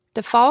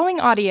The following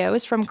audio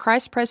is from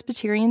Christ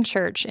Presbyterian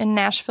Church in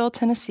Nashville,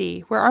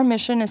 Tennessee, where our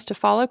mission is to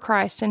follow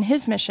Christ in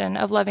his mission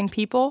of loving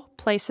people,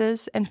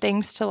 places, and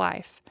things to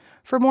life.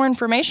 For more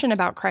information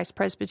about Christ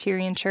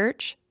Presbyterian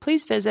Church,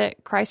 please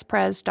visit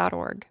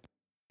christpres.org.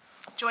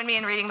 Join me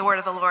in reading the word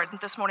of the Lord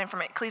this morning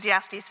from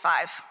Ecclesiastes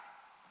 5.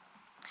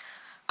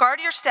 Guard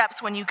your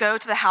steps when you go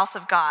to the house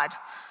of God.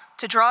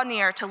 To draw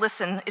near to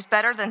listen is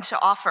better than to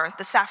offer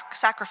the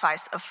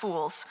sacrifice of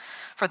fools,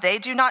 for they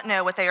do not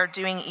know what they are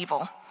doing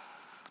evil.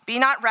 Be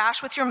not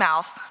rash with your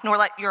mouth, nor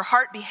let your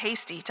heart be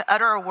hasty to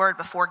utter a word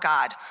before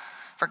God.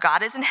 For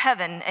God is in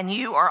heaven, and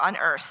you are on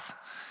earth.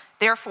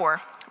 Therefore,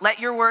 let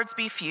your words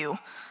be few,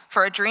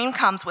 for a dream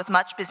comes with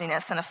much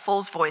busyness, and a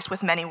fool's voice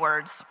with many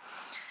words.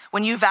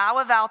 When you vow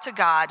a vow to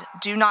God,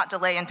 do not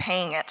delay in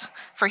paying it,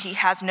 for he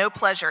has no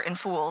pleasure in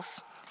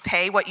fools.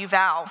 Pay what you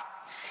vow.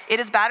 It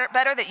is better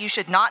that you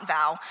should not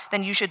vow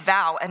than you should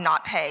vow and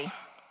not pay.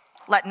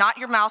 Let not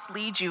your mouth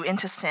lead you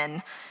into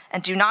sin,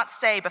 and do not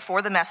say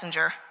before the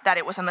messenger that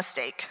it was a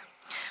mistake.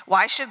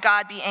 Why should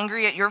God be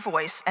angry at your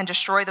voice and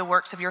destroy the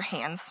works of your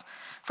hands?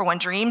 For when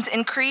dreams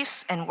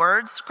increase and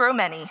words grow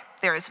many,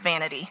 there is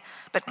vanity,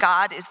 but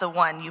God is the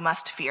one you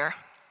must fear.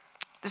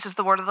 This is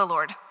the word of the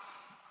Lord.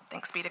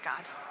 Thanks be to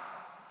God.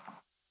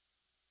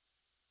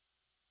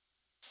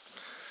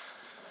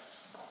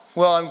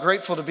 Well, I'm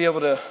grateful to be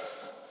able to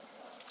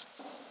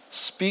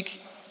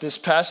speak this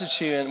passage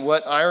to you, and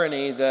what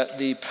irony that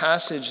the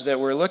passage that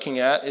we're looking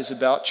at is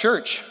about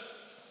church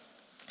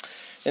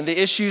and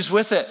the issues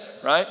with it,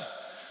 right?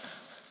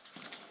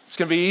 It's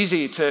going to be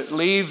easy to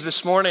leave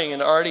this morning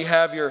and already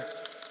have your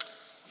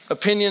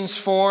opinions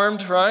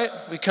formed, right?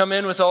 We come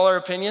in with all our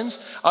opinions.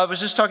 I was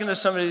just talking to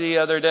somebody the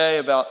other day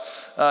about,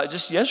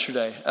 just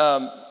yesterday,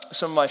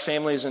 some of my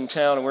family is in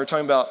town, and we were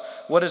talking about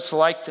what it's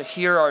like to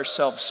hear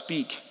ourselves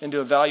speak and to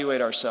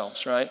evaluate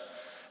ourselves, right?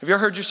 Have you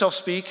ever heard yourself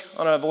speak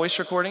on a voice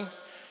recording?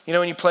 You know,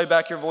 when you play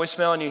back your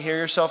voicemail and you hear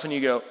yourself and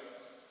you go,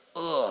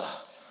 ugh.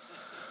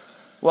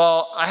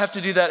 Well, I have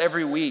to do that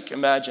every week,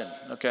 imagine,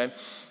 okay?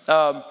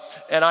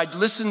 And I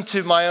listen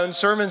to my own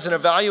sermons and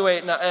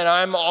evaluate, and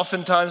I'm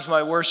oftentimes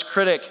my worst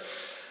critic.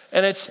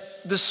 And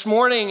this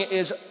morning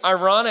is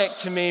ironic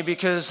to me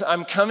because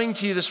I'm coming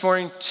to you this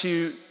morning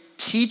to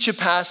teach a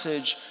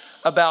passage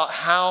about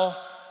how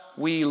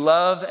we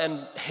love and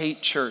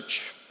hate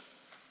church.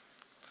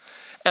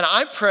 And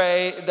I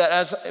pray that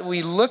as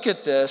we look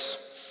at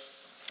this,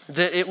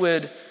 that it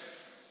would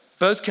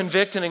both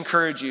convict and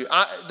encourage you.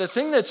 The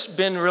thing that's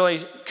been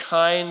really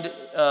kind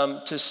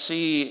to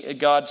see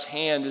God's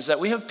hand is that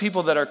we have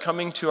people that are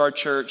coming to our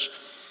church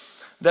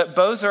that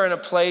both are in a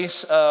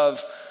place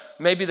of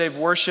maybe they've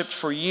worshiped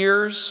for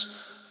years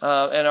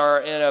and are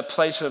in a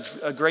place of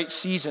a great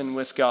season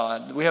with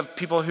God. We have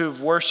people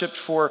who've worshiped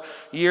for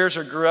years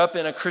or grew up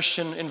in a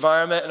Christian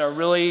environment and are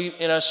really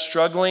in a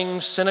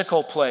struggling,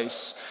 cynical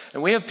place.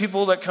 And we have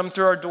people that come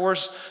through our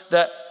doors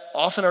that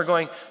often are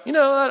going, you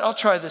know what, I'll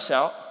try this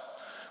out.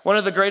 One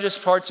of the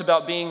greatest parts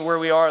about being where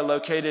we are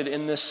located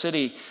in this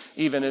city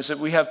even is that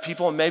we have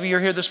people, and maybe you're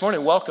here this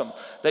morning, welcome,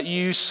 that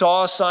you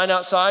saw a sign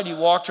outside, you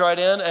walked right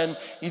in, and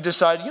you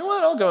decided, you know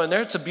what, I'll go in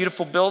there. It's a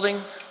beautiful building.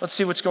 Let's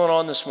see what's going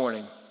on this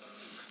morning.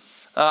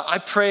 I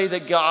pray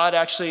that God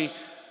actually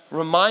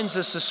reminds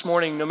us this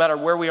morning, no matter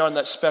where we are on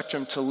that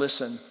spectrum, to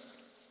listen.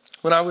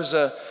 When I was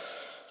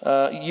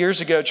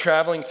years ago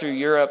traveling through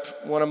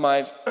Europe, one of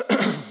my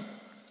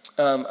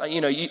I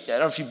don't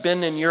know if you've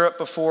been in Europe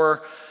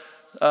before.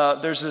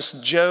 There's this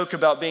joke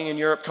about being in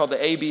Europe called the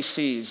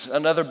ABCs,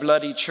 another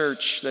bloody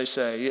church, they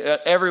say.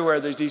 Everywhere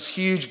there's these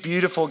huge,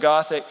 beautiful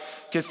Gothic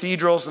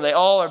cathedrals, and they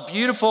all are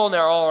beautiful and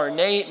they're all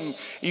ornate. And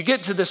you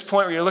get to this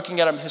point where you're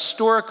looking at them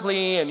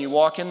historically, and you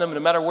walk in them no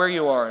matter where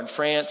you are, in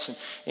France and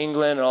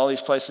England and all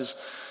these places.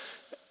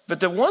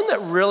 But the one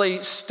that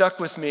really stuck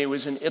with me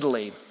was in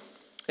Italy.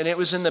 And it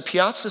was in the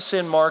Piazza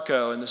San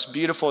Marco, and this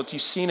beautiful,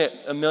 you've seen it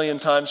a million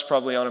times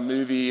probably on a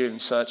movie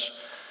and such.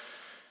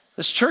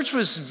 This church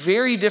was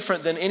very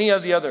different than any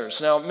of the others.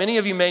 Now, many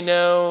of you may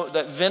know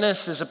that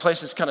Venice is a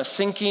place that's kind of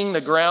sinking.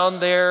 The ground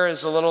there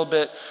is a little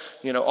bit,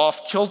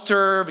 off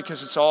kilter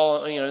because it's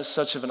all, it's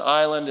such of an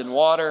island in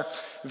water.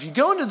 If you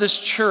go into this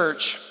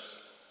church,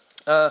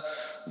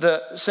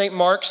 the St.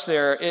 Mark's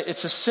there,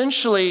 it's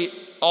essentially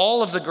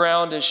all of the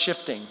ground is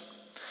shifting.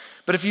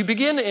 But if you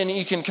begin and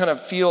you can kind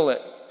of feel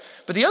it.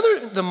 But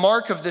the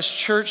mark of this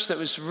church that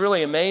was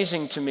really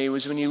amazing to me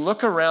was when you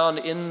look around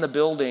in the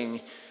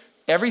building,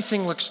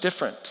 everything looks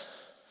different.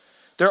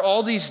 There are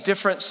all these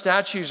different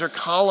statues or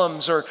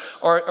columns or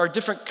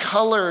different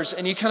colors,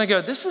 and you kind of go,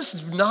 this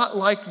is not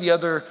like the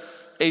other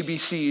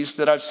ABCs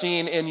that I've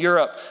seen in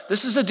Europe.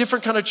 This is a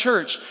different kind of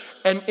church.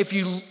 And if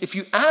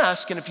you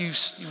ask and if you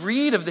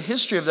read of the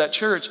history of that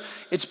church,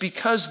 it's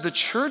because the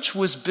church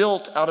was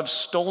built out of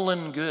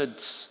stolen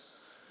goods.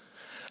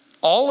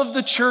 All of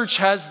the church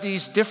has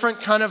these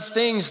different kind of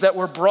things that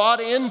were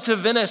brought into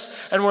Venice,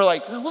 and we're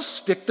like, we'll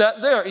stick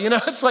that there.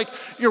 It's like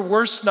your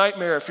worst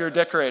nightmare if you're a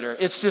decorator.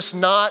 It's just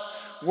not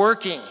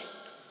working.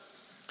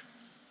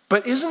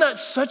 But isn't that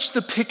such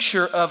the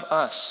picture of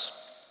us?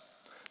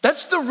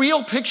 That's the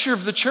real picture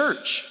of the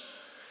church.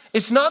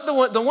 It's not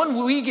the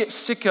one we get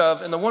sick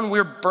of and the one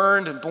we're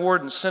burned and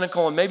bored and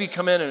cynical and maybe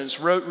come in and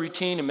it's rote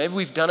routine and maybe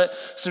we've done it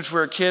since we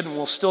were a kid and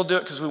we'll still do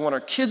it because we want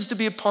our kids to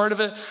be a part of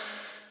it,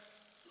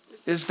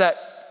 is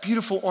that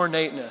beautiful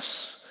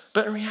ornateness.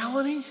 But in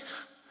reality,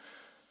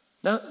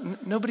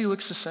 nobody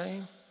looks the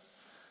same.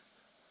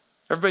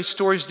 Everybody's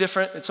story's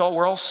different.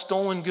 We're all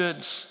stolen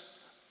goods.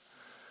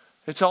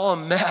 It's all a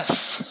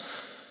mess.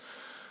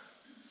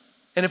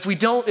 And if we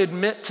don't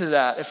admit to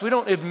that, if we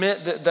don't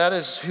admit that that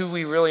is who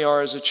we really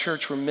are as a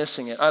church, we're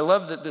missing it. I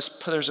love that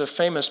there's a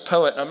famous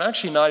poet, and I'm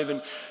actually not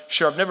even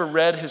sure, I've never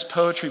read his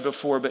poetry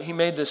before, but he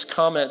made this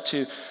comment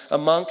to a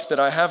monk that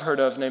I have heard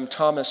of named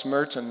Thomas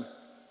Merton.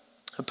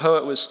 The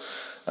poet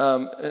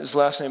his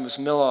last name was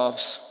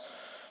Milovs.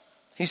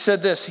 He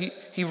said this,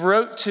 he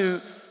wrote to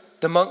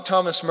the monk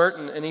Thomas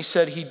Merton, and he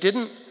said he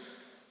didn't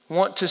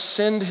want to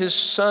send his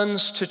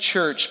sons to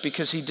church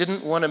because he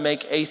didn't want to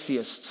make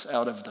atheists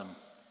out of them.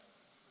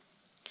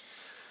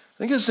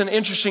 I think it's an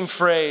interesting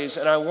phrase,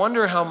 and I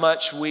wonder how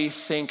much we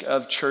think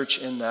of church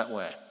in that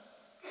way.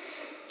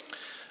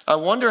 I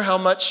wonder how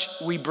much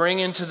we bring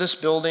into this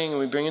building and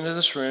we bring into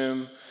this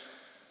room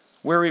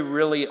where we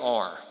really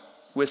are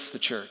with the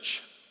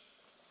church.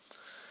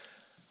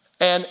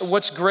 And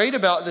what's great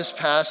about this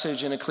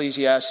passage in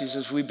Ecclesiastes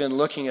is we've been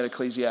looking at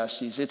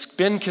Ecclesiastes. It's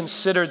been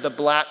considered the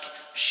black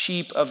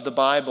sheep of the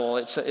Bible.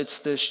 It's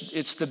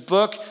the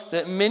book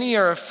that many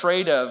are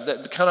afraid of,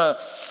 that kind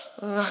of,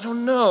 I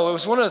don't know.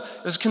 It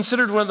was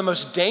considered one of the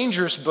most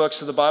dangerous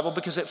books of the Bible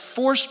because it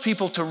forced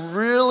people to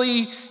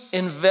really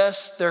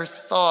invest their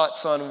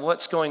thoughts on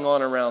what's going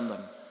on around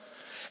them.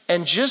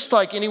 And just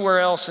like anywhere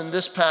else in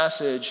this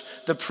passage,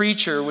 the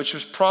preacher, which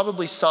was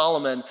probably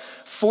Solomon,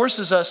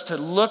 forces us to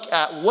look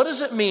at what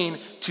does it mean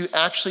to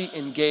actually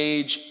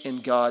engage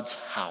in God's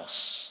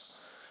house?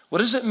 What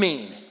does it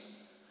mean?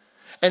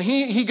 And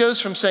he goes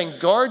from saying,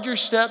 guard your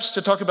steps,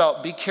 to talk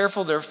about be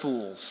careful, they're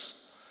fools.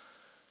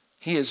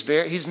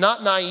 He's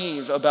not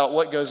naive about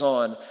what goes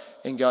on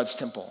in God's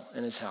temple,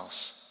 in his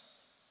house,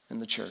 in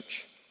the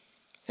church.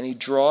 And he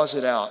draws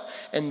it out.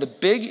 And the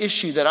big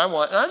issue that I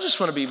want, and I just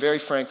want to be very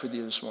frank with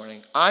you this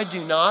morning, I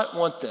do not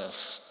want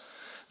this.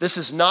 This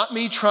is not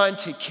me trying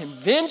to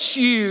convince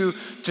you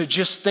to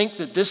just think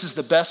that this is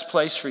the best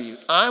place for you.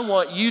 I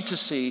want you to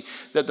see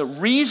that the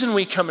reason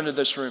we come into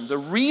this room, the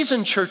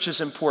reason church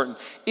is important,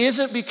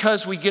 isn't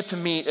because we get to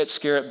meet at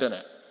Scarrett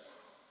Bennett.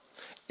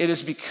 It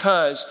is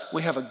because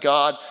we have a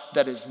God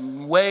that is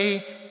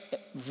way,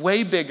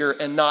 way bigger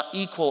and not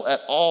equal at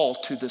all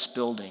to this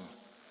building.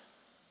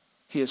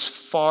 He is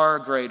far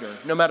greater,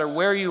 no matter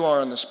where you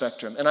are on the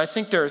spectrum. And I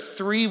think there are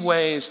three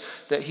ways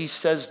that he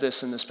says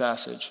this in this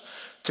passage: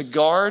 to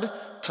guard,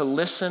 to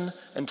listen,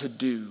 and to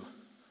do.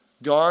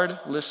 Guard,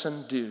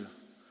 listen, do.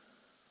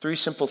 Three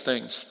simple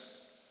things.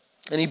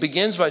 And he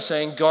begins by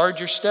saying, guard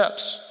your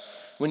steps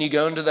when you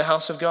go into the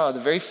house of God.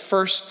 The very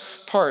first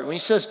part, when he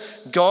says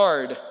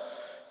guard,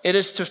 it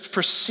is to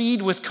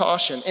proceed with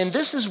caution. And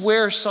this is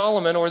where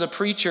Solomon, or the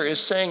preacher, is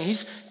saying,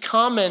 he's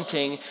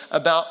commenting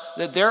about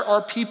that there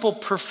are people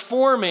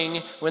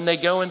performing when they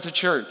go into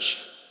church.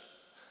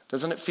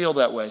 Doesn't it feel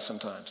that way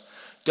sometimes?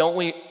 Don't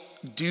we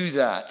do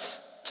that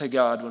to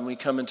God when we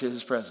come into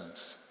his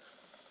presence?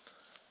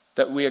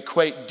 That we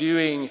equate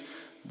doing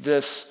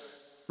this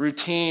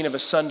routine of a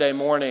Sunday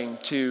morning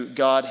to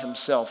God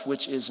himself,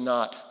 which is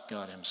not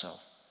God himself.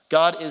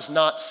 God is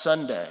not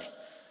Sunday.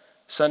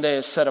 Sunday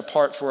is set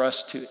apart for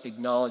us to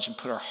acknowledge and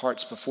put our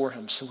hearts before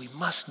him. So we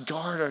must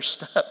guard our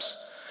steps.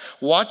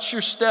 Watch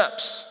your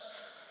steps.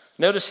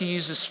 Notice he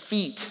uses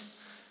feet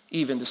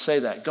even to say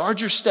that. Guard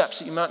your steps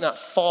that you might not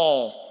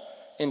fall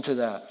into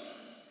that.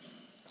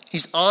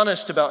 He's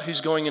honest about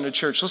who's going into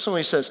church. Listen to what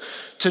he says.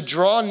 To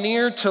draw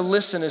near to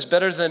listen is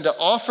better than to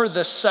offer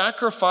the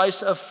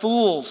sacrifice of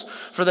fools,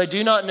 for they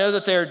do not know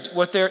that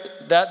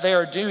they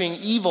are doing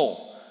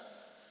evil.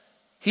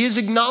 He is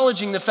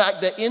acknowledging the fact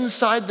that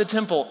inside the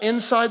temple,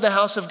 inside the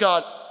house of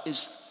God,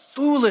 is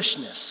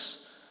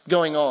foolishness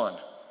going on.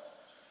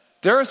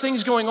 There are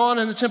things going on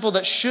in the temple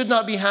that should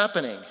not be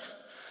happening.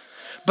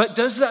 But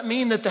does that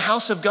mean that the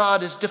house of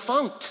God is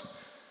defunct?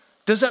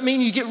 Does that mean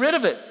you get rid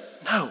of it?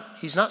 No,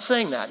 he's not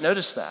saying that.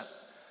 Notice that.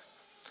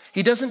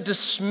 He doesn't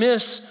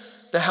dismiss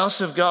the house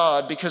of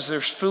God because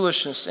there's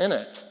foolishness in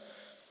it.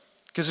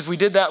 Because if we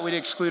did that, we'd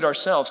exclude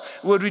ourselves.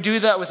 Would we do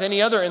that with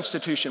any other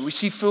institution? We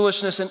see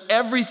foolishness in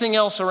everything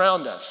else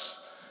around us.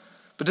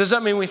 But does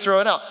that mean we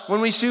throw it out?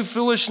 When we see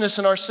foolishness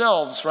in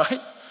ourselves,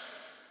 right?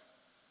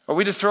 Are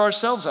we to throw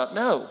ourselves out?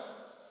 No.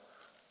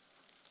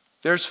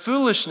 There's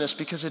foolishness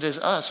because it is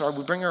us, or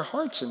we bring our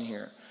hearts in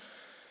here.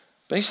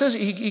 But he says,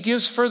 he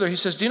gives further. He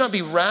says, do not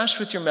be rash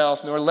with your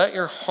mouth, nor let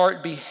your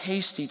heart be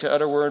hasty to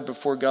utter word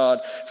before God.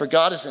 For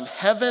God is in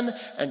heaven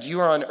and you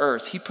are on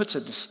earth. He puts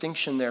a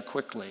distinction there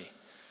quickly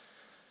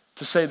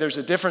to say there's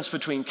a difference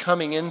between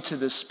coming into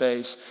this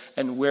space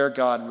and where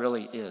God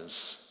really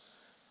is.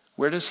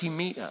 Where does he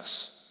meet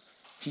us?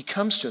 He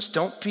comes to us.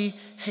 Don't be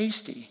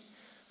hasty.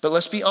 But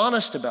let's be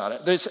honest about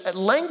it. There's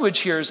language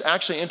here is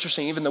actually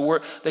interesting. Even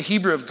the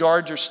Hebrew of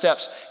guard your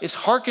steps is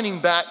hearkening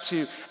back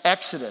to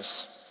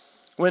Exodus.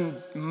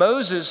 When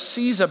Moses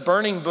sees a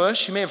burning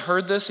bush, you may have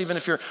heard this, even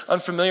if you're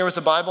unfamiliar with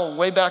the Bible,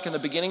 way back in the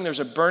beginning, there's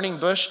a burning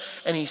bush,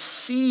 and he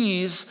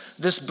sees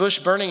this bush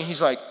burning, and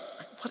he's like,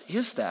 what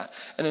is that?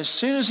 And as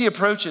soon as he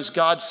approaches,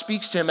 God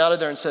speaks to him out of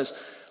there and says,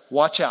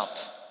 watch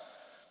out,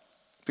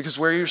 because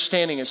where you're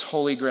standing is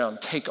holy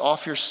ground. Take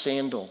off your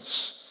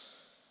sandals.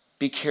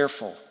 Be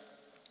careful.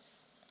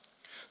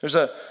 There's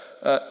a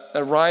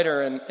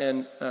writer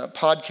and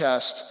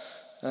podcast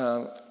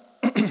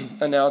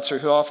announcer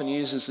who often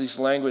uses these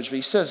language, but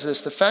he says this: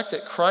 the fact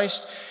that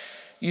Christ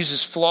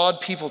uses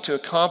flawed people to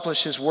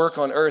accomplish his work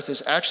on earth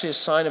is actually a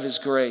sign of his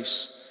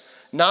grace,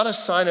 not a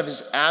sign of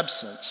his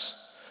absence.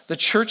 The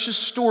church's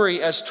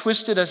story, as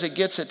twisted as it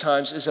gets at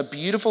times, is a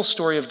beautiful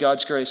story of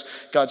God's grace,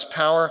 God's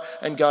power,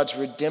 and God's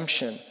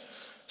redemption.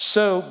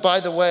 So, by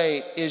the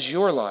way, is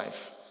your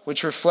life,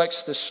 which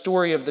reflects the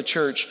story of the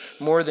church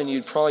more than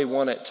you'd probably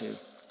want it to.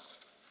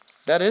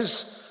 That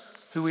is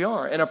who we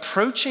are. And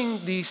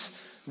approaching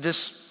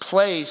this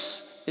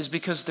place is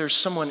because there's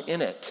someone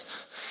in it.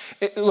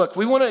 Look,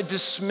 we want to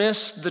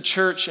dismiss the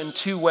church in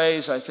two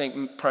ways, I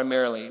think,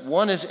 primarily.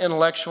 One is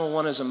intellectual,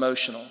 one is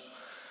emotional.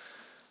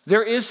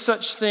 There is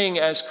such thing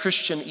as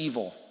Christian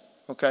evil,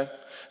 okay?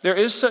 There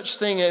is such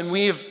thing, and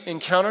we have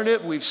encountered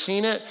it, we've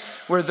seen it,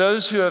 where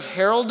those who have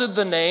heralded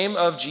the name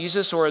of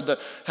Jesus or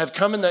have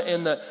come in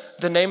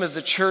the name of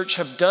the church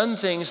have done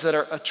things that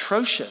are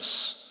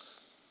atrocious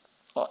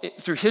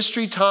through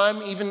history,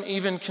 time,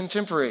 even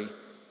contemporary.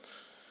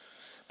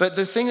 But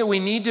the thing that we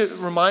need to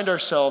remind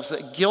ourselves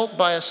that guilt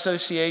by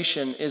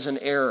association is an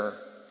error.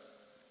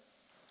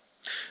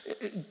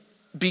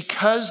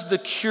 Because the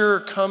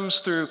cure comes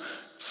through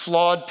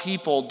flawed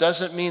people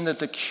doesn't mean that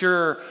the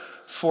cure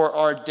for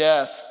our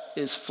death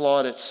is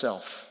flawed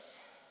itself.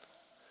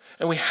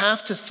 And we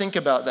have to think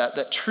about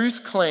that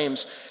truth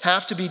claims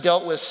have to be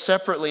dealt with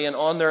separately and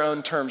on their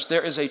own terms.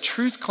 There is a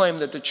truth claim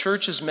that the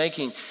church is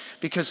making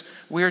because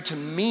we are to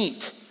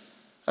meet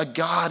a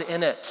God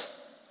in it.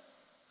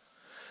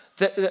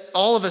 That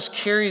all of us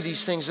carry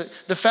these things.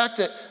 The fact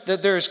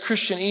that there is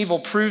Christian evil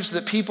proves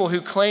that people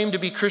who claim to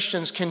be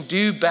Christians can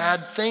do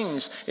bad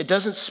things. It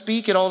doesn't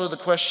speak at all to the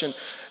question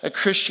of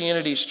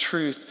Christianity's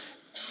truth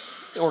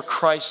or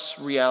Christ's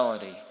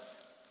reality.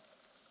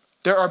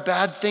 There are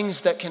bad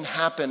things that can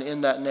happen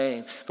in that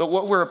name. But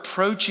what we're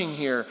approaching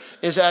here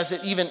is, as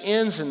it even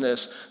ends in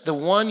this, the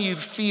one you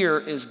fear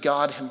is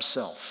God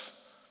himself.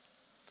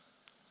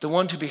 The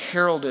one to be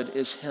heralded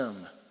is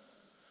him.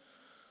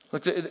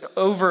 Look,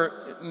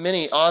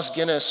 Os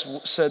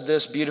Guinness said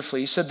this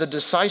beautifully. He said, the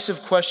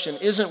decisive question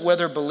isn't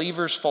whether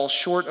believers fall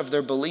short of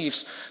their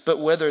beliefs, but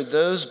whether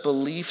those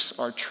beliefs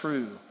are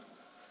true.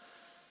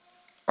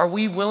 Are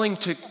we willing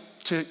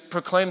to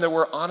proclaim that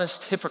we're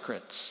honest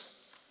hypocrites?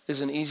 Is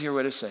an easier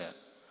way to say it.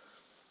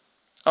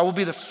 I will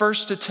be the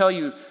first to tell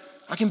you,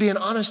 I can be an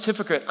honest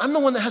hypocrite. I'm the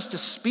one that has to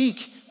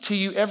speak to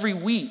you every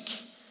week.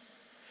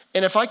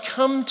 And if I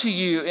come to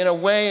you in a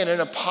way and in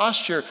a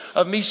posture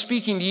of me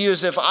speaking to you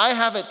as if I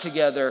have it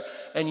together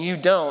and you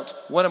don't,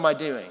 what am I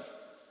doing?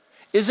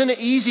 Isn't it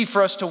easy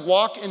for us to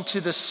walk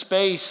into the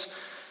space,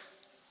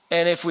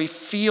 and if we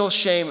feel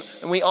shame,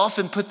 and we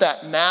often put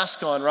that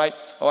mask on, right?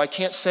 Oh, I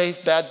can't say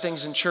bad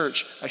things in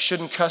church. I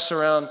shouldn't cuss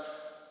around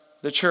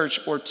the church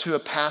or to a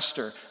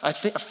pastor. I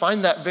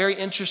find that very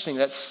interesting.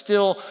 That's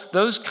still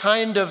those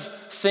kind of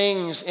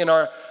things in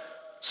our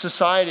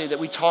society that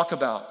we talk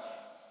about.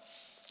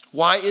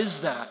 Why is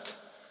that?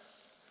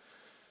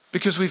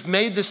 Because we've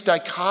made this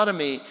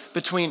dichotomy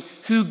between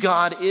who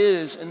God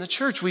is and the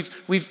church.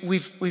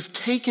 We've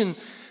taken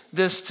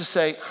this to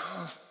say,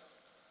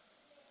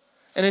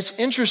 And it's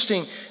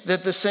interesting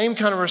that the same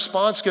kind of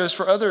response goes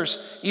for others,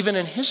 even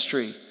in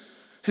history,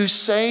 who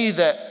say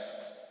that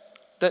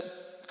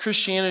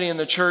Christianity and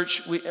the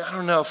church, I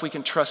don't know if we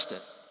can trust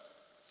it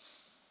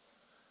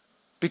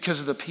because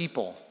of the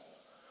people,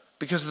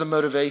 because of the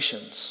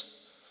motivations.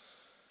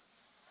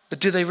 But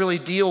do they really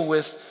deal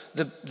with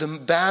the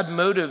bad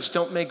motives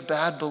don't make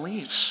bad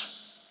beliefs?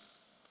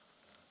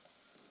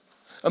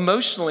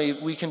 Emotionally,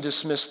 we can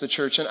dismiss the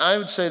church. And I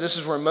would say this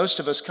is where most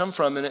of us come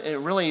from. And it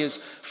really is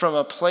from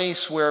a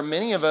place where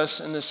many of us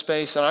in this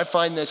space, and I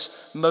find this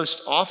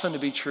most often to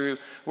be true,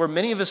 where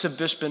many of us have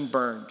just been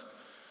burned.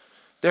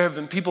 There have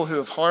been people who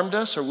have harmed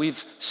us, or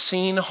we've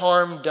seen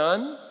harm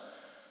done.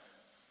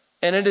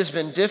 And it has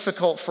been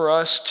difficult for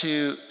us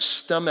to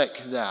stomach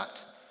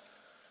that,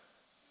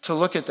 to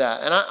look at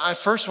that. And I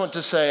first want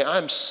to say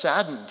I'm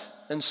saddened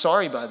and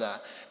sorry by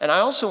that. And I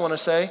also want to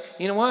say,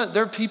 you know what?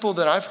 There are people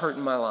that I've hurt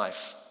in my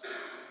life.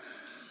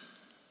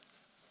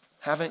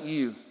 Haven't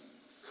you?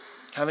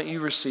 Haven't you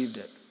received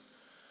it?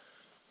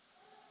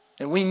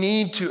 And we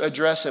need to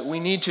address it. We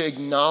need to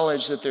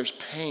acknowledge that there's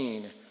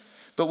pain.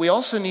 But we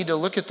also need to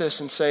look at this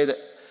and say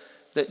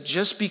that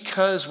just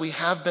because we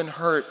have been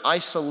hurt,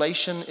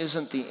 isolation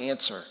isn't the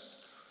answer.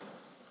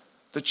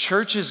 The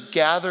church is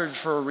gathered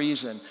for a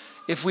reason.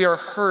 If we are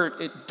hurt,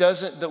 it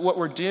doesn't, that what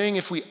we're doing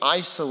if we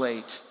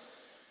isolate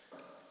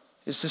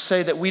is to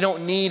say that we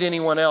don't need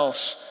anyone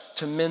else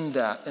to mend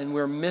that, and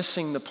we're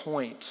missing the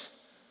point.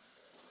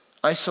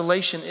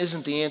 Isolation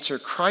isn't the answer.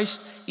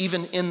 Christ,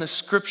 even in the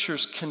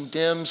scriptures,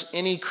 condemns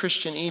any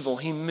Christian evil.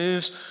 He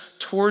moves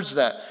towards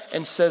that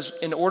and says,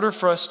 in order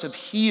for us to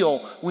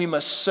heal, we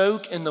must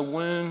soak in the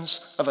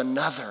wounds of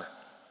another.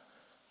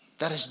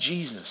 That is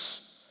Jesus.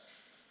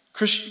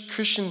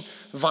 Christian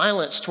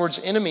violence towards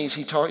enemies,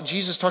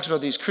 Jesus talks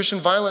about these. Christian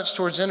violence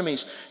towards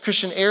enemies,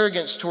 Christian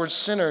arrogance towards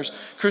sinners,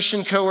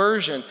 Christian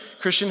coercion,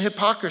 Christian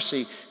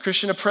hypocrisy,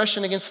 Christian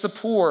oppression against the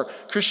poor,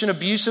 Christian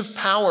abuse of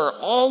power.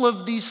 All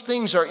of these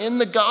things are in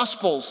the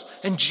Gospels,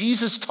 and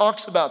Jesus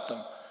talks about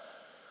them.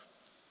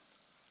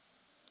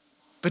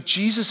 But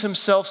Jesus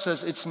himself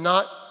says it's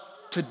not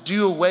to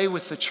do away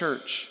with the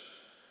church.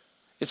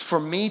 It's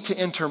for me to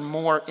enter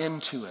more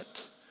into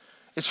it.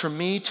 It's for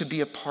me to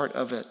be a part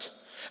of it.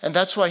 And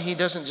that's why he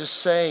doesn't just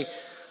say,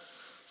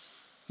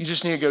 you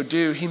just need to go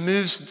do. He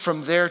moves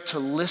from there to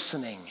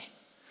listening.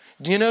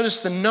 Do you notice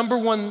the number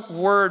one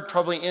word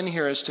probably in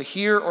here is to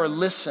hear or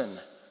listen?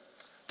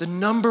 The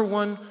number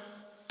one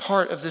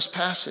part of this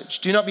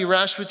passage. Do not be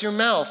rash with your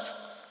mouth,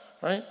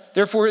 right?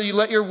 Therefore, you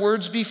let your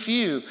words be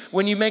few.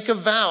 When you make a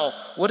vow,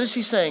 what is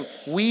he saying?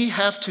 We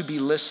have to be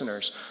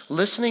listeners.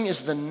 Listening is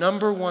the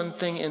number one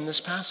thing in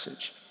this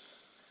passage.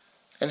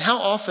 And how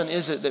often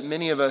is it that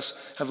many of us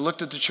have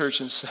looked at the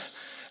church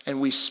and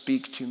we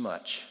speak too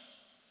much?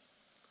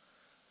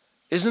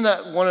 Isn't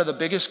that one of the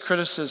biggest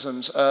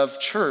criticisms of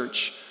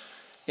church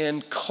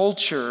in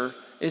culture,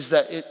 is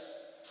that it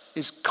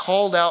is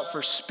called out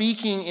for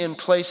speaking in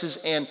places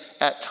and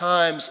at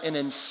times in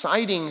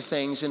inciting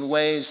things in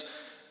ways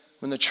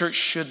when the church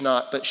should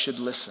not, but should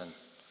listen.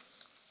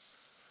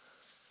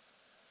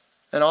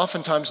 And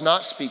oftentimes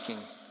not speaking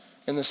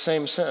in the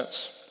same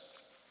sense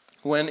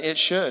when it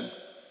should.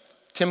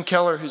 Tim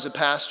Keller, who's a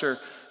pastor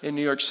in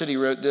New York City,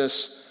 wrote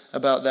this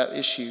about that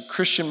issue.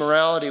 Christian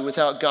morality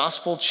without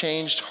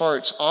gospel-changed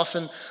hearts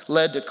often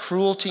led to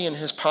cruelty and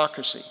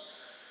hypocrisy.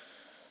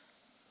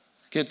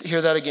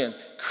 Hear that again.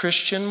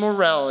 Christian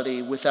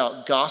morality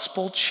without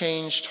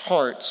gospel-changed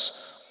hearts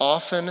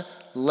often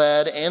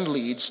led and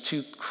leads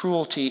to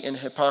cruelty and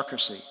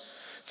hypocrisy.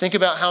 Think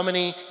about how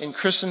many in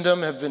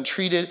Christendom have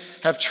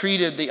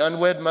treated the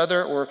unwed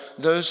mother or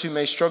those who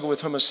may struggle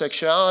with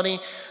homosexuality.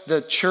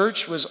 The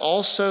church was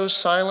also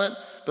silent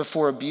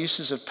before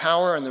abuses of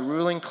power and the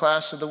ruling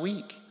class of the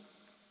weak.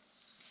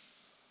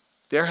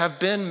 There have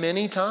been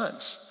many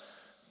times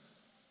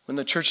when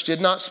the church did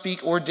not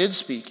speak or did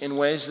speak in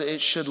ways that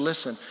it should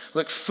listen.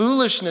 Look,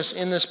 foolishness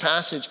in this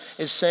passage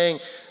is saying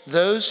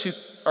those who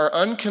are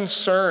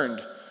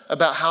unconcerned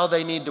about how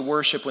they need to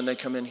worship when they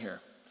come in here.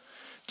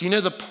 Do you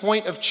know the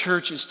point of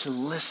church is to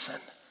listen?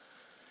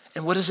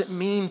 And what does it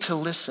mean to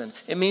listen?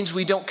 It means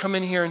we don't come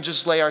in here and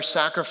just lay our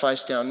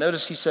sacrifice down.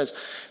 Notice he says,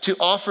 to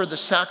offer the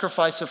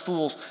sacrifice of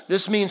fools.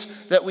 This means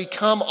that we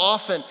come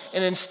often,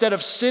 and instead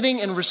of sitting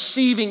and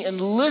receiving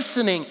and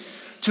listening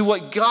to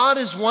what God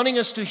is wanting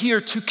us to hear,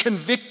 to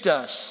convict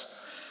us,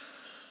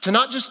 to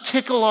not just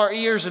tickle our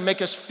ears and make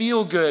us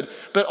feel good,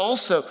 but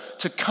also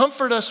to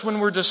comfort us when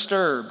we're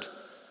disturbed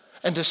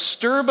and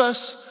disturb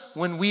us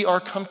when we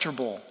are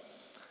comfortable.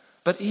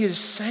 But he is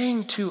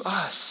saying to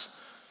us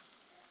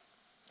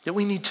that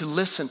we need to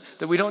listen,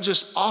 that we don't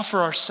just offer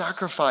our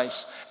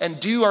sacrifice and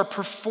do our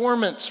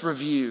performance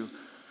review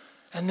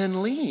and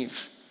then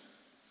leave.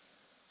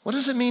 What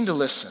does it mean to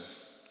listen?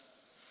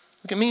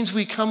 It means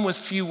we come with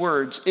few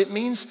words. It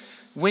means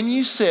when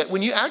you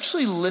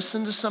actually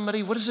listen to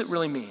somebody, what does it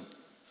really mean?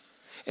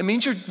 It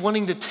means you're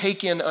wanting to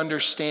take in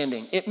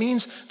understanding. It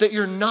means that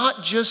you're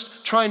not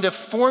just trying to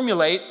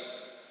formulate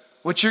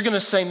what you're going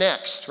to say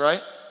next,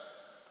 right?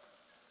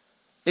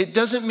 It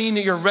doesn't mean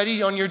that you're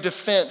ready on your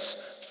defense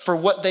for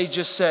what they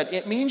just said.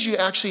 It means you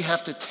actually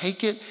have to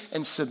take it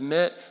and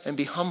submit and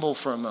be humble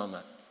for a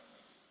moment,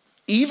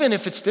 even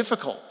if it's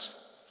difficult.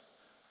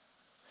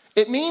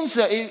 It means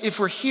that if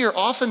we're here,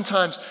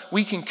 oftentimes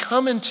we can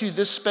come into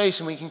this space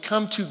and we can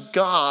come to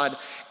God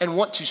and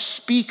want to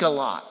speak a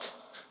lot,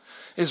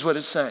 is what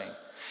it's saying.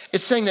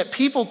 It's saying that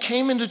people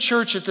came into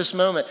church at this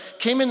moment,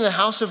 came into the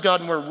house of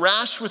God and were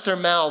rash with their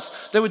mouths.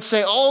 They would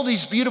say all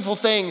these beautiful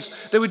things.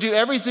 They would do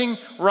everything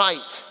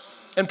right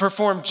and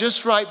perform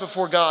just right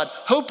before God,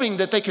 hoping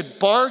that they could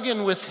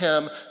bargain with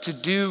him to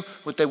do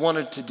what they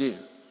wanted to do.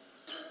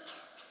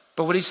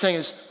 But what he's saying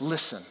is,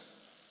 listen.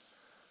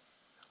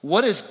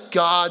 What is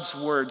God's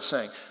word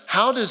saying?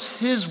 How does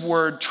his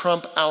word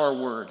trump our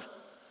word?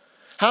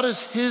 How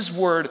does his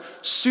word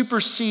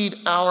supersede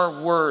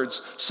our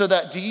words? So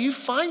that, do you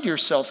find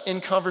yourself in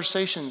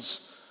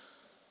conversations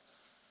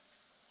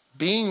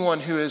being one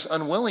who is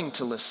unwilling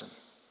to listen?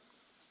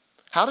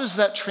 How does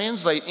that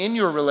translate in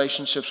your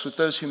relationships with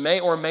those who may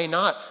or may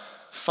not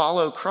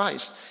follow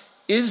Christ?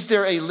 Is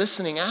there a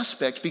listening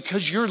aspect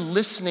because you're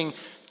listening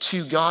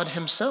to God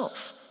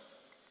himself?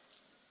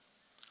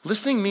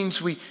 Listening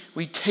means we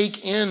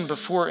take in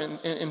before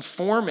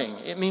informing.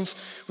 It means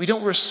we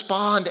don't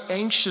respond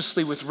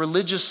anxiously with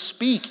religious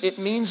speak. It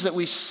means that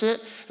we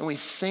sit and we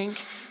think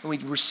and we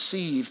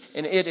receive,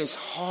 and it is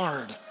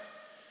hard.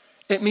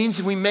 It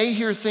means we may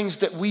hear things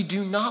that we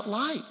do not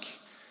like.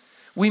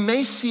 We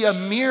may see a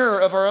mirror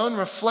of our own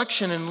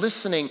reflection in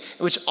listening,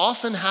 which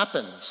often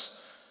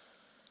happens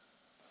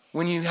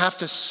when you have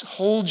to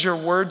hold your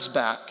words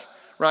back,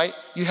 right?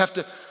 You have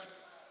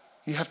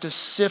to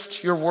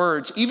sift your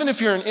words. Even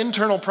if you're an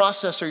internal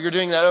processor, you're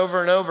doing that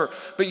over and over,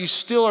 but you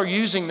still are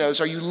using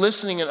those. Are you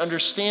listening and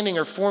understanding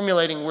or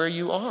formulating where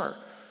you are?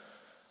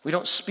 We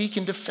don't speak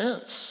in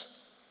defense.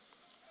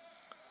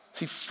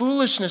 See,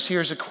 foolishness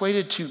here is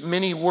equated to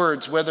many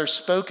words, whether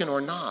spoken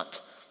or not.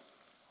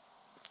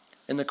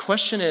 And the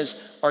question is,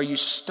 are you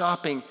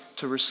stopping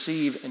to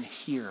receive and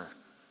hear?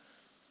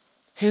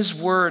 His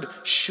word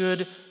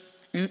should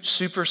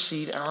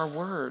supersede our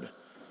word.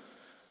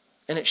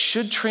 And it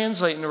should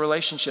translate into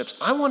relationships.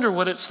 I wonder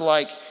what it's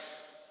like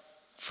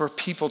for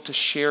people to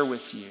share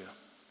with you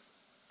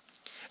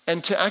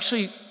and to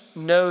actually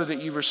know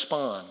that you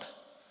respond.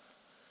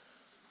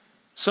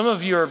 Some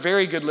of you are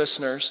very good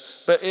listeners,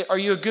 but are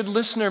you a good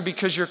listener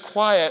because you're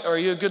quiet, or are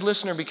you a good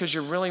listener because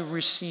you're really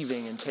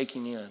receiving and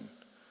taking in?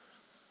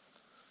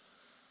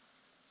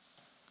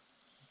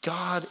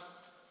 God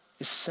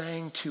is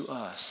saying to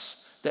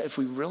us that if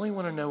we really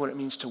want to know what it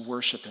means to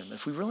worship him,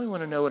 if we really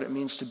want to know what it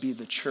means to be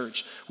the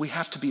church, we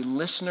have to be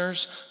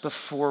listeners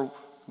before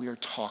we are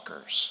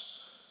talkers.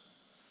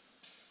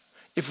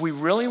 If we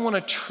really want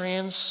to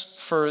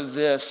transfer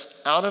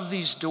this out of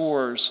these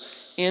doors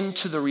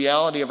into the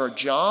reality of our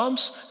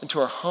jobs, into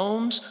our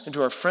homes,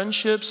 into our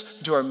friendships,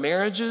 into our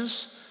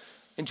marriages,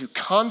 into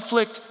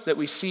conflict that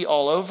we see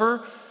all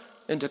over,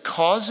 into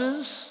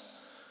causes,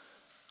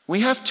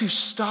 we have to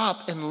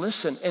stop and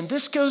listen. And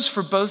this goes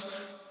for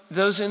both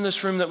those in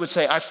this room that would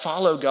say, I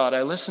follow God,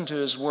 I listen to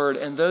his word,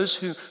 and those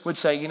who would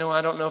say,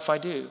 I don't know if I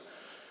do.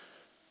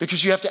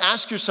 Because you have to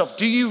ask yourself,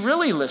 do you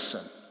really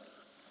listen?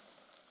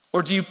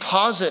 Or do you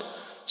posit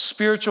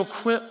spiritual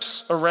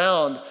quips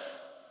around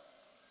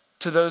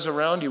to those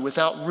around you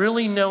without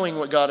really knowing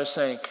what God is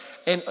saying?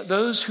 And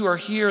those who are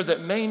here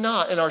that may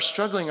not and are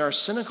struggling, are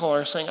cynical,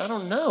 are saying, I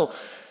don't know.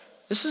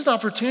 This is an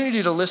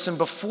opportunity to listen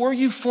before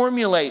you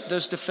formulate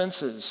those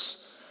defenses.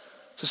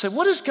 To say,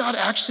 what is God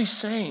actually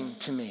saying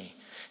to me?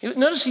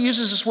 Notice he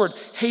uses this word,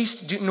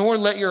 haste, nor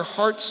let your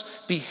hearts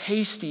be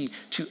hasty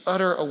to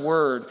utter a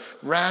word.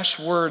 Rash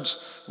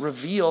words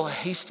reveal a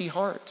hasty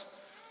heart.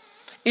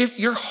 If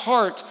your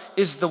heart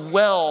is the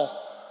well,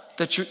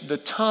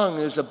 the tongue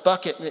is a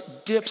bucket and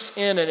it dips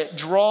in and it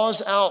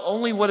draws out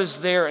only what is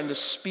there and to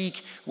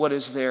speak what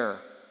is there.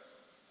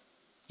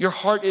 Your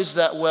heart is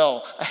that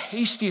well. A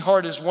hasty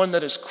heart is one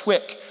that is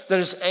quick, that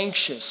is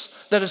anxious,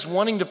 that is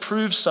wanting to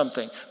prove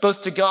something,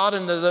 both to God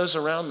and to those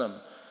around them.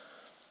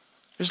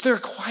 Is there a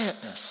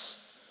quietness?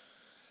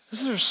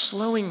 Is there a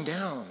slowing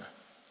down?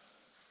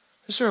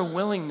 Is there a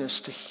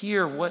willingness to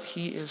hear what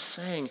he is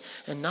saying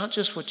and not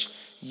just what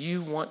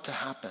you want to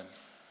happen?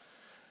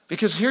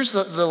 Because here's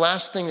the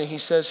last thing that he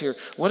says here.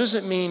 What does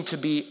it mean to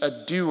be a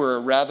doer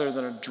rather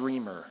than a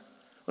dreamer?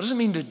 What does it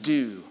mean to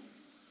do?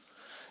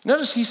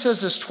 Notice he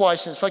says this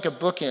twice, and it's like a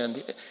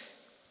bookend.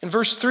 In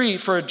verse 3,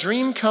 for a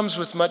dream comes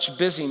with much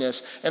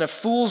busyness, and a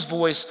fool's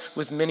voice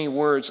with many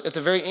words. At the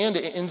very end,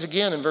 it ends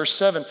again in verse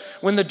 7.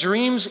 When the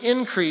dreams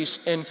increase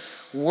and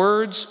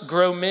words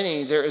grow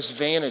many, there is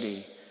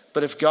vanity.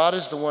 But if God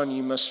is the one,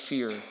 you must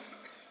fear.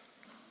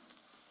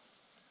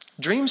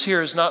 Dreams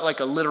here is not like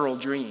a literal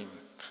dream.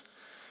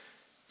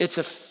 It's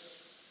a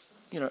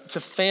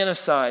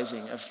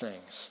fantasizing of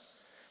things.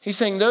 He's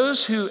saying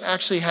those who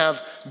actually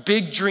have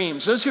big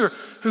dreams, those who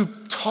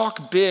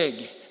talk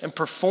big and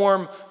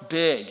perform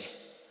big.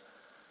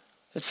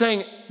 It's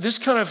saying this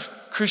kind of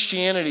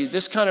Christianity,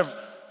 this kind of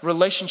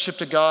relationship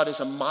to God is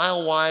a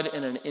mile wide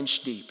and an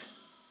inch deep.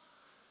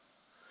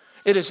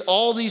 It is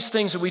all these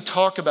things that we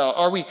talk about.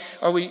 Are we?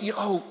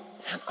 Oh,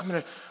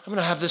 man, I'm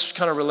gonna have this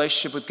kind of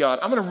relationship with God.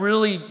 I'm gonna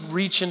really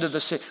reach into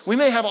the city. We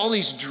may have all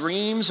these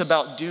dreams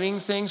about doing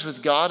things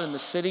with God in the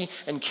city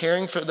and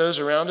caring for those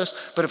around us,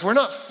 but if we're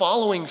not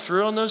following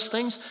through on those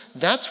things,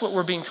 that's what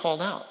we're being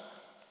called out.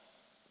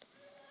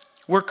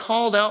 We're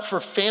called out for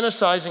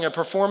fantasizing a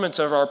performance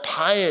of our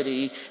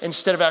piety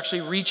instead of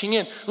actually reaching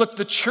in. Look,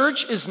 the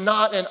church is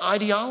not an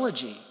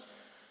ideology.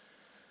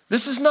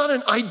 This is not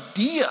an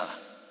idea.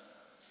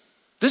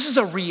 This is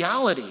a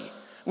reality.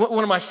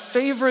 One of my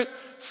favorite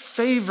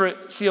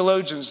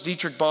theologians,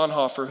 Dietrich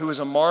Bonhoeffer, who was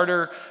a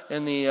martyr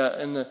in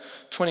the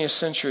 20th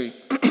century,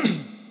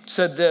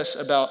 said this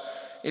about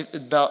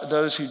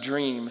those who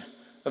dream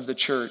of the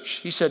church.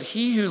 He said,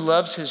 he who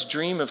loves his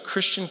dream of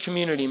Christian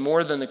community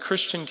more than the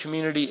Christian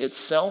community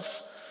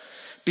itself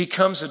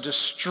becomes a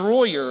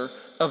destroyer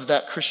of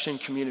that Christian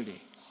community.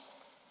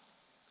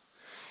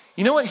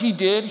 You know what he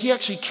did? He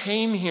actually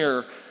came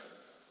here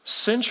a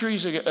century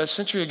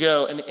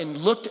ago and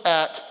looked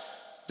at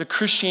the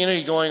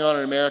Christianity going on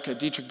in America.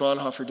 Dietrich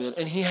Bonhoeffer did.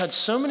 And he had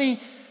so many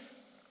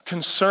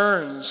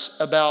concerns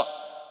about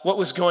what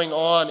was going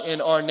on in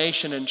our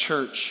nation and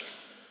church,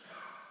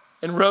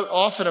 and wrote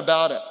often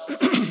about it,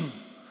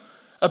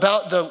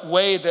 about the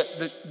way that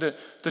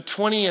the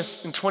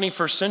 20th and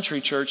 21st century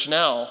church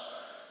now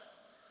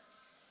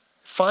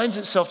finds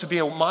itself to be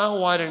a mile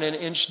wide and an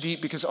inch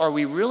deep, because are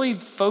we really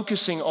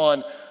focusing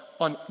on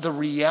the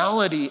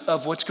reality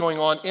of what's going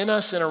on in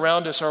us and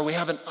around us, or we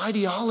have an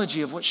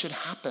ideology of what should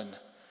happen?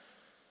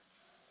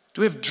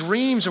 Do we have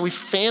dreams? Are we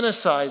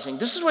fantasizing?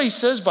 This is what he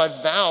says by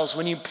vows.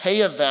 When you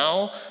pay a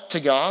vow to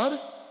God,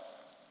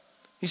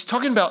 he's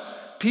talking about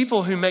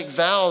people who make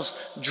vows,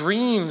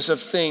 dreams of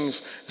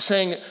things,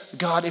 saying,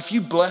 God, if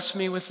you bless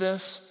me with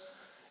this,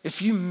 if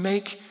you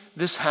make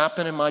this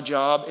happen in my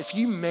job, if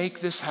you make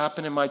this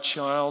happen in my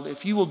child,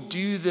 if you will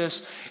do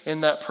this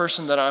in that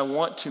person that I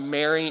want to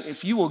marry,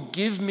 if you will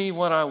give me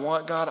what I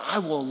want, God, I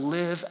will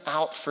live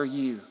out for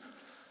you.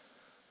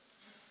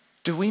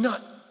 Do we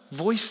not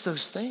voice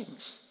those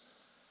things?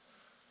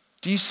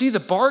 Do you see the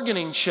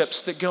bargaining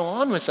chips that go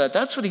on with that?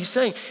 That's what he's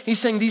saying. He's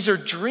saying these are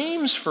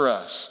dreams for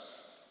us.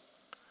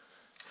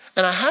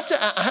 And I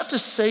have to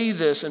say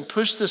this and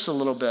push this a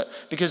little bit,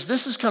 because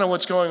this is kind of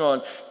what's going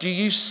on. Do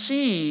you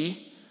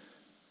see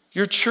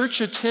your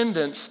church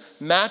attendance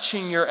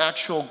matching your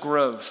actual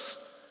growth?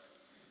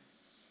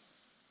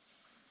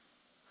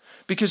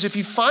 Because if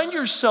you find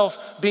yourself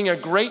being a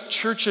great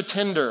church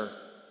attender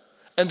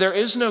and there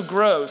is no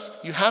growth,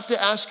 you have to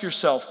ask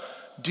yourself,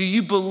 do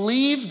you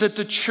believe that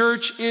the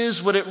church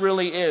is what it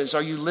really is?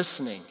 Are you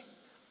listening?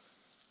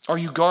 Are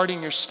you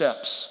guarding your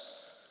steps?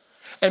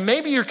 And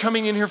maybe you're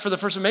coming in here for the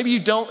first time. Maybe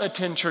you don't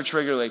attend church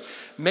regularly.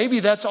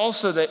 Maybe that's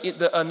also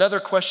another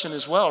question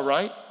as well,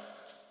 right?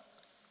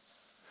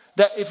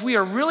 That if we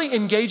are really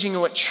engaging in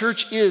what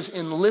church is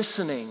in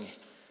listening,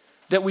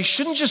 that we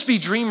shouldn't just be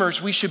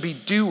dreamers, we should be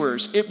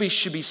doers. It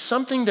should be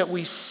something that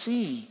we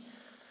see.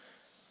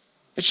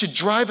 It should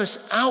drive us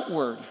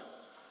outward.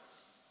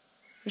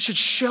 It should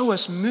show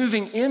us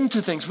moving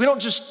into things. We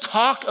don't just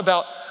talk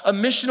about a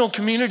missional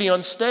community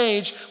on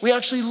stage, we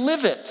actually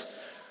live it.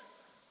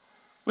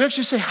 We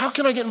actually say, how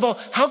can I get involved?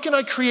 How can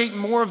I create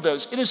more of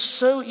those? It is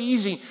so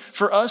easy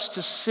for us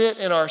to sit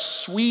in our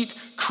sweet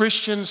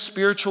Christian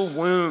spiritual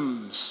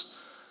wombs.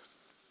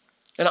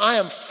 And I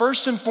am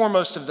first and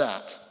foremost of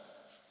that.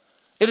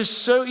 It is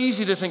so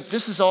easy to think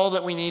this is all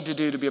that we need to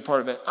do to be a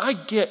part of it. I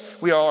get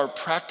we all are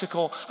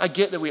practical. I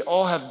get that we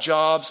all have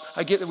jobs.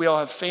 I get that we all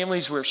have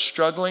families who are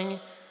struggling.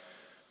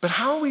 But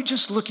how are we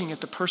just looking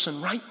at the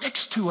person right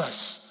next to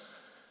us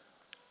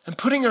and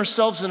putting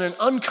ourselves in an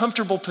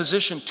uncomfortable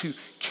position to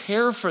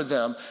care for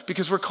them,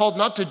 because we're called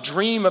not to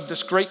dream of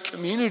this great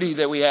community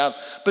that we have,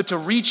 but to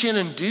reach in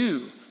and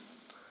do?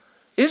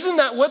 Isn't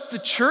that what the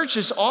church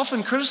is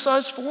often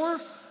criticized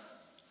for?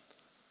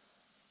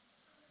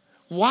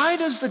 Why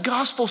does the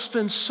gospel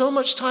spend so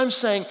much time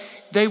saying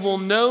they will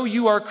know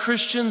you are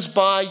Christians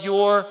by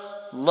your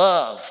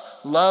love?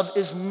 Love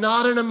is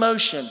not an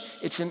emotion,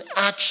 it's an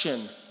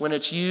action when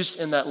it's used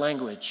in that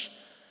language.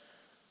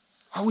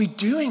 Are we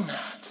doing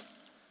that?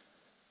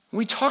 When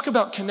we talk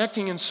about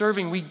connecting and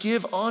serving, we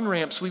give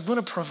on-ramps. We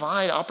want to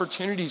provide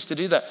opportunities to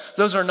do that.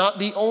 Those are not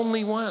the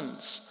only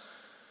ones.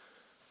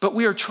 But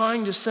we are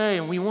trying to say,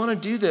 and we want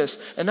to do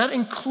this, and that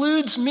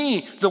includes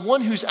me, the one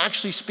who's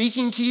actually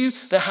speaking to you,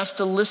 that has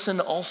to listen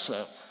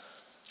also.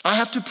 I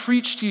have to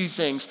preach to you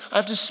things. I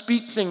have to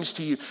speak things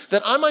to you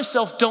that I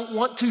myself don't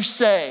want to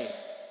say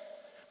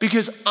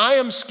because I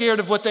am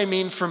scared of what they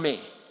mean for me.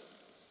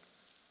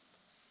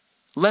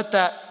 Let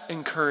that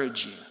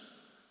encourage you.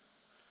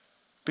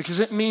 Because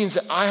it means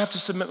that I have to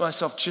submit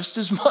myself just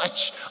as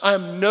much. I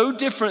am no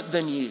different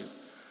than you.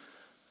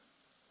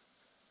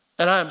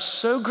 And I am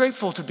so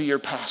grateful to be your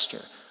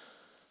pastor.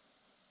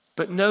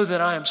 But know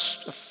that I am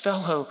a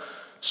fellow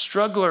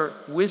struggler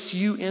with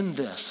you in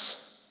this.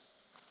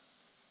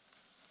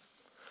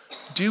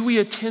 Do we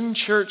attend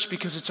church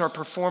because it's our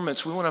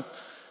performance? We want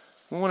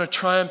to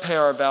try and pay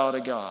our vow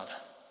to God.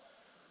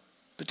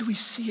 But do we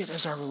see it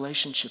as our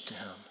relationship to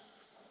Him?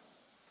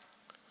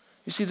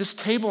 You see, this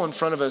table in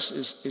front of us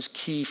is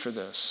key for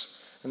this,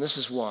 and this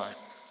is why.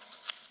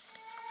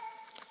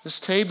 This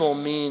table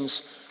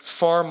means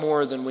far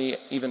more than we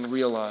even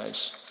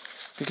realize,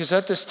 because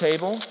at this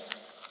table,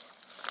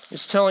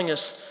 it's telling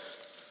us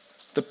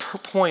the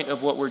point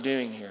of what we're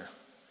doing here.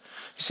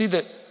 You see,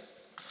 that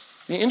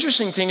the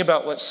interesting thing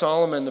about what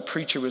Solomon, the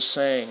preacher, was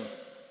saying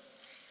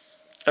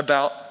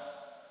about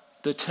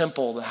the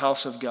temple, the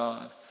house of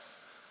God,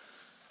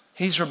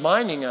 he's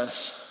reminding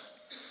us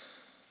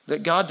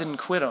that God didn't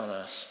quit on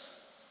us.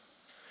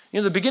 You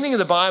know, the beginning of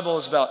the Bible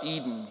is about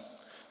Eden.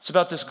 It's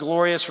about this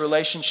glorious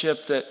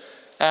relationship that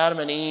Adam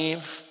and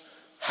Eve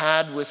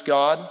had with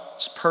God,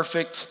 this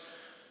perfect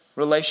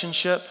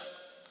relationship.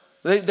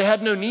 They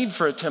had no need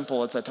for a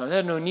temple at that time. They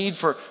had no need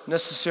for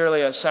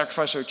necessarily a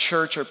sacrifice or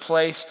church or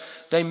place.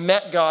 They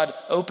met God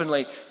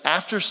openly.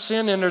 After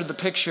sin entered the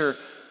picture,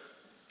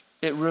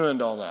 it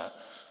ruined all that.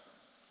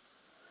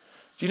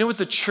 Do you know what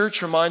the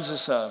church reminds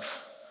us of?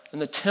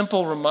 And the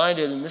temple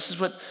reminded, and this is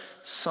what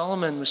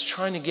Solomon was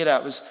trying to get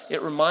at, was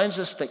it reminds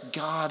us that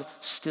God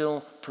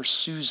still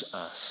pursues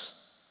us.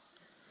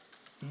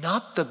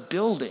 Not the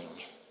building,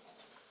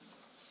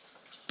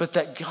 but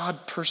that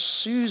God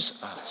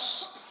pursues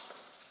us.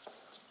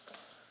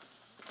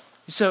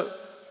 So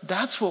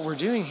that's what we're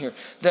doing here.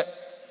 That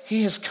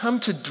he has come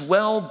to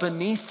dwell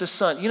beneath the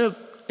sun. You know,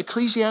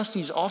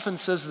 Ecclesiastes often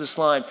says this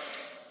line,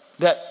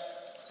 that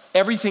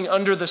everything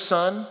under the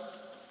sun,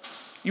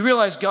 you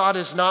realize God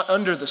is not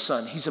under the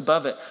sun, he's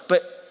above it.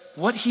 But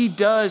what he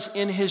does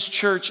in his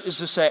church is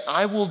to say,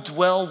 I will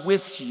dwell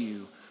with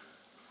you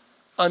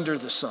under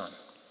the sun.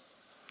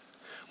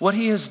 What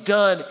he has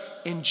done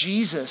in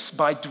Jesus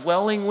by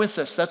dwelling with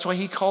us, that's why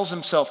he calls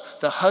himself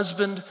the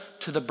husband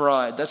to the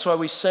bride. That's why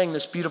we sang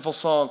this beautiful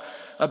song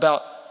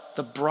about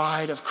the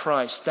bride of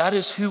Christ. That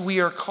is who we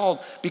are called,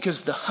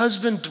 because the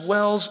husband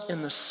dwells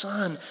in the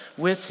Son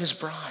with his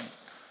bride.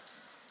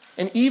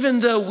 And even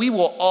though we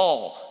will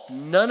all,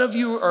 none of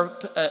you are,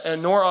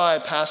 nor I,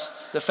 pass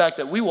the fact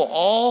that we will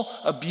all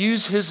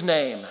abuse his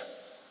name.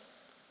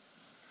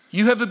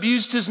 You have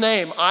abused his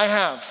name, I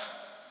have.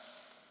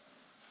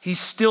 He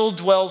still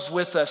dwells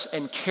with us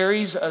and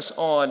carries us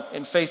on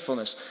in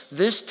faithfulness.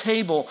 This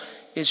table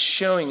is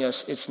showing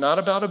us it's not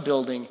about a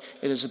building,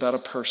 it is about a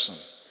person.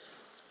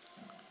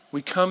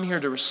 We come here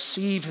to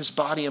receive his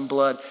body and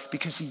blood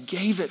because he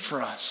gave it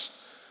for us.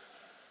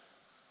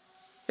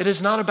 It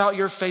is not about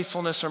your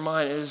faithfulness or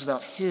mine, it is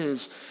about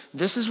his.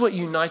 This is what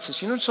unites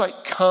us. You know, it's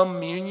like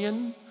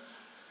communion.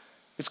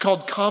 It's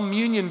called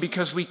communion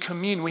because we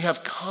commune. We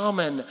have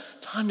common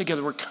time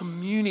together. We're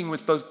communing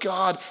with both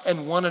God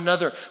and one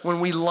another. When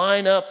we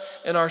line up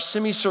in our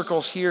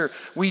semicircles here,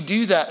 we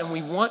do that, and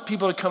we want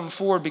people to come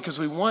forward because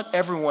we want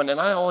everyone,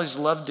 and I always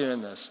love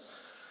doing this.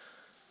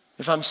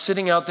 If I'm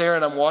sitting out there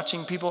and I'm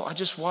watching people, I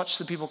just watch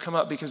the people come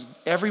up because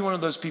every one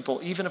of those people,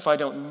 even if I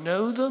don't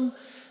know them,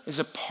 is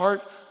a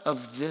part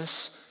of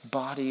this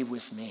body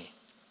with me.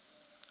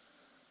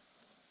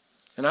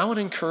 And I would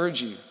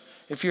encourage you,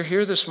 if you're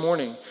here this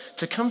morning,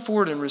 to come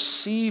forward and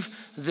receive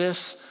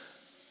this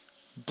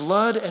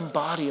blood and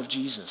body of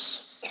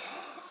Jesus.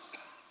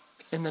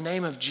 In the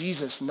name of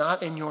Jesus,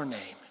 not in your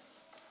name.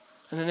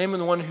 In the name of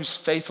the one who's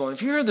faithful. And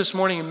if you're here this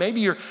morning and maybe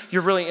you're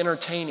really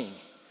entertaining,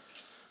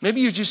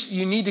 maybe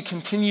you need to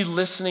continue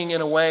listening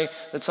in a way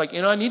that's like,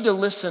 I need to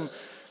listen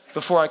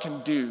before I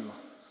can do.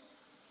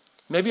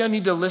 Maybe I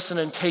need to listen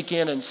and take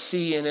in and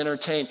see and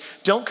entertain.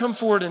 Don't come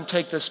forward and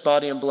take this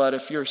body and blood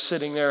if you're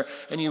sitting there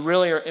and you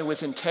really are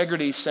with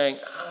integrity saying,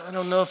 I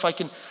don't know if I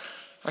can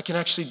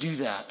actually do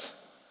that.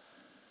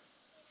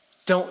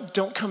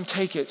 Don't come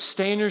take it.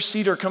 Stay in your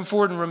seat or come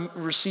forward and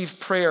receive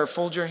prayer.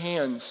 Fold your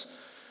hands.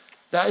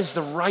 That is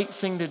the right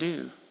thing to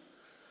do.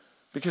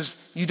 Because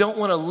you don't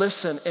want to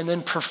listen and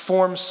then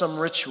perform some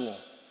ritual.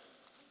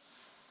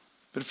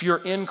 But if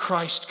you're in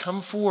Christ,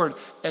 come forward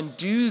and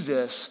do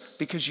this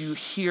because you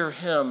hear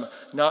him,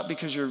 not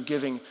because you're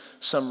giving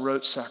some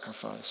rote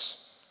sacrifice.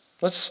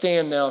 Let's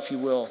stand now, if you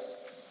will.